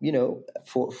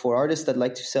 for artists that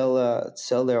like to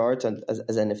sell their art as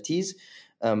NFTs,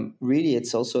 really,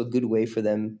 it's also a good way for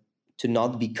them to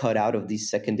not be cut out of these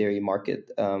secondary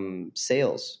market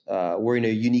sales. We're in a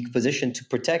unique position to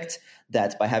protect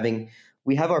that by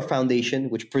we have our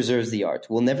foundation, which preserves the art.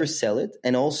 We'll never sell it,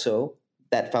 and also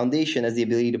that foundation has the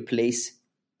ability to place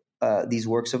these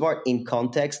works of art in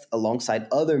context alongside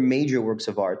other major works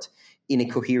of art in a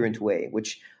coherent way,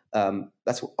 which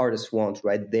that's what artists want,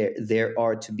 right? Their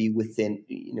art to be within,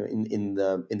 in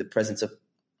the presence of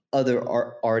other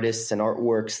artists and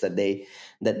artworks that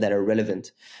are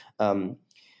relevant.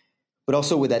 But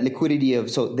also with that liquidity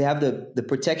so they have the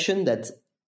protection that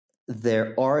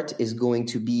their art is going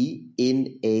to be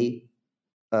in a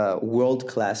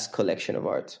world-class collection of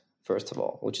art, first of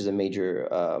all, which is a major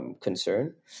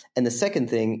concern. And the second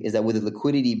thing is that with the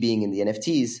liquidity being in the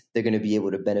NFTs, they're going to be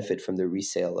able to benefit from the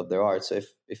resale of their art. So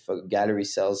if a gallery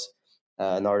sells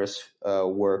an artist's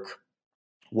work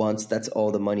once, that's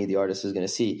all the money the artist is going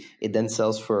to see. It then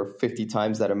sells for 50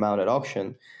 times that amount at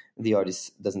auction. The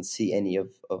artist doesn't see any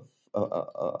of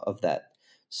that.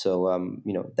 So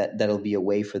that'll be a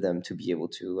way for them to be able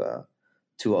to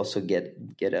also get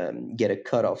a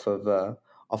cut off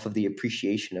of the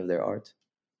appreciation of their art.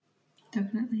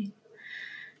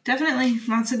 Definitely.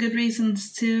 Lots of good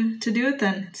reasons to do it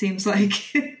then, it seems like.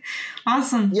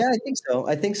 Awesome. Yeah,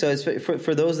 I think so. It's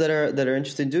for those that are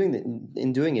interested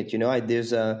in doing it.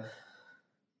 There's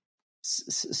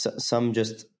some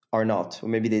just are not, or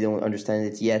maybe they don't understand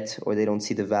it yet, or they don't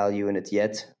see the value in it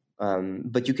yet.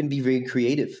 But you can be very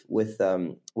creative with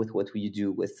what you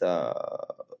do with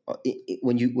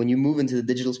when you move into the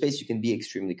digital space. You can be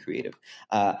extremely creative.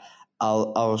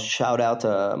 I'll shout out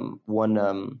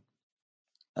one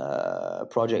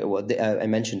project. Well, I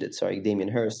mentioned it. Sorry, Damien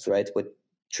Hirst, right? With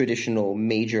traditional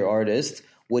major artists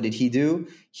what did he do?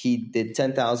 He did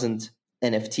 10,000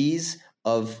 NFTs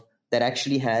that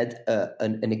actually had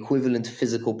an equivalent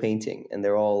physical painting, and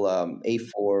they're all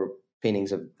A4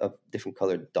 paintings of different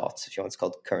colored dots. If you want, it's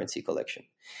called Currency Collection.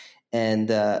 And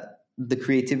the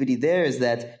creativity there is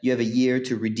that you have a year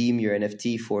to redeem your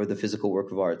NFT for the physical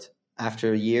work of art.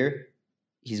 After a year,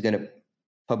 he's going to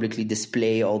publicly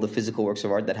display all the physical works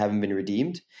of art that haven't been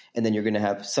redeemed, and then you're going to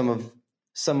have some of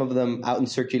them out in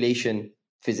circulation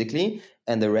physically,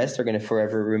 and the rest are going to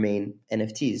forever remain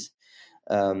NFTs.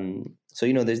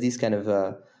 So there's these kind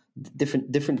of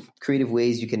different creative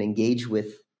ways you can engage with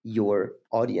your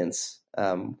audience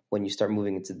when you start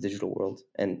moving into the digital world,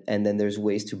 and then there's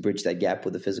ways to bridge that gap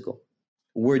with the physical.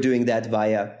 We're doing that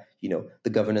via the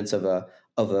governance of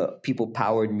a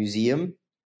people-powered museum.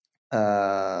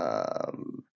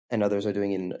 And others are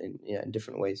doing in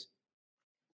different ways.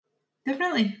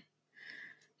 Definitely.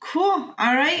 Cool.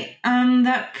 All right.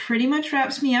 That pretty much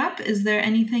wraps me up. Is there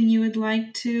anything you would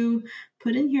like to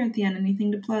put in here at the end?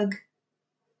 Anything to plug?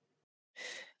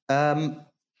 No.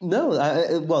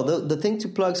 Well, the thing to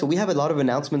plug. So we have a lot of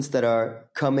announcements that are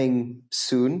coming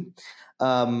soon.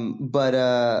 But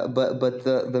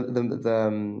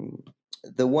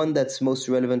the one that's most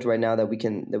relevant right now that we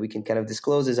can kind of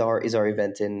disclose is our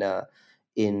event in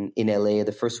LA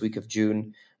the first week of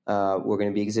June. We're going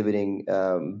to be exhibiting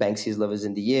Banksy's Love is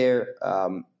in the Air.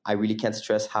 I really can't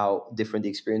stress how different the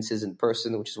experience is in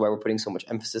person, which is why we're putting so much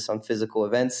emphasis on physical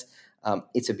events.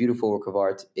 It's a beautiful work of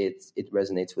art. It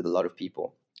resonates with a lot of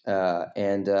people.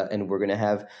 And we're going to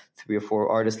have 3 or 4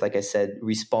 artists, like I said,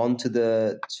 respond to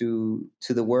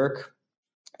the work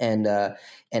and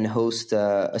host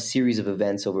a series of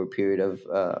events over a period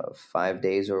of 5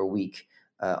 days or a week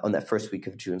on that first week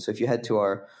of June. So if you head to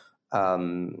our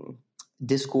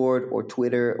Discord or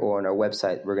Twitter or on our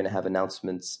website, we're going to have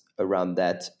announcements around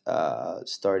that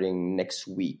starting next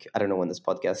week. I don't know when this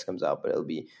podcast comes out, but it'll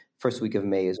be first week of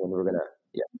May is when we're going to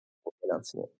be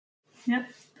announcing it. Yep.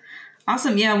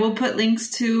 Awesome. Yeah, we'll put links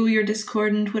to your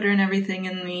Discord and Twitter and everything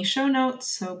in the show notes,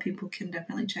 so people can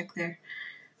definitely check there.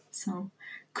 So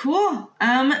cool.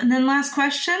 And then last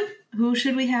question: who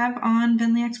should we have on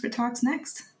Bentley Expert Talks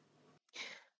next?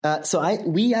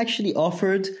 We actually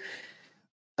offered.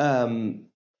 So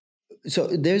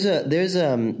there's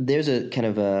a kind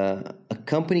of a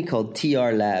company called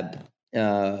TR Lab,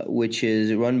 which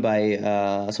is run by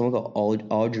someone called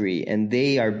Audrey, and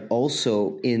they are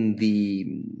also in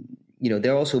the.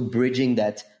 They're also bridging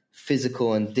that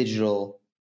physical and digital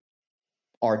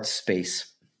art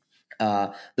space.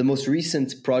 The most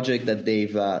recent project that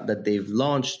they've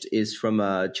launched is from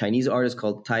a Chinese artist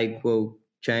called Tai Kuo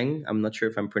Chang. I'm not sure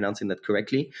if I'm pronouncing that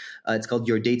correctly. It's called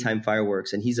Your Daytime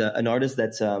Fireworks, and he's an artist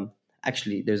that's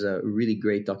actually there's a really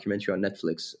great documentary on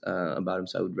Netflix about him,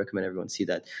 so I would recommend everyone see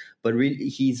that. But really,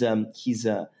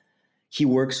 he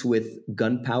works with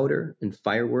gunpowder and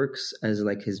fireworks as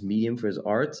like his medium for his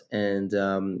art, and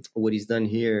what he's done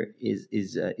here is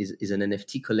an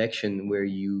NFT collection where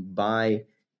you buy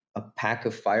a pack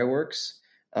of fireworks.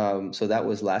 So that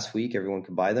was last week; everyone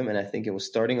could buy them, and I think it was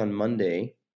starting on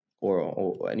Monday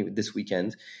or anyway this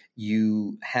weekend.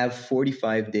 You have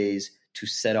 45 days to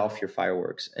set off your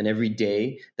fireworks, and every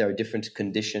day there are different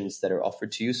conditions that are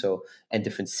offered to you. So, and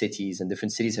different cities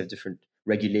have different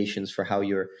regulations for how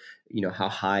how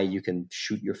high you can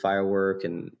shoot your firework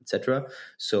and etc.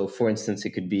 So for instance, it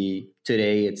could be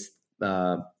today it's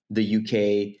the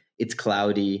UK, it's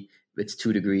cloudy, it's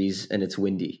 2 degrees and it's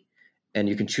windy, and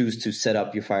you can choose to set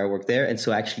up your firework there. And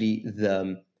so actually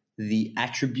the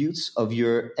attributes of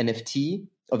your NFT,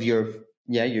 of your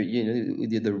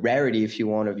the rarity, if you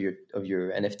want, of your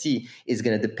NFT is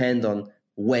going to depend on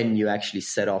when you actually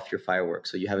set off your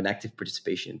fireworks. So you have an active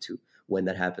participation to when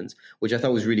that happens, which I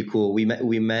thought was really cool.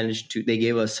 We managed to. They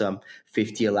gave us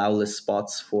 50 allow list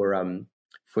spots for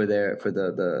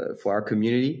our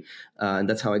community, and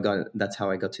that's how I got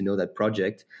to know that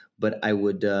project. But I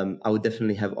would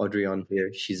definitely have Audrey on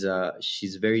here. She's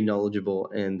very knowledgeable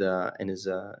and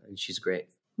she's great.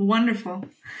 Wonderful.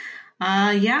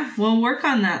 Yeah, we'll work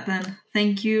on that then.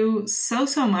 Thank you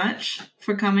so much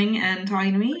for coming and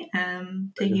talking to me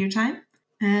and taking your time.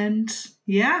 And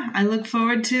yeah, I look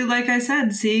forward to, like I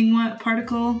said, seeing what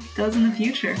Particle does in the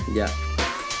future. Yeah.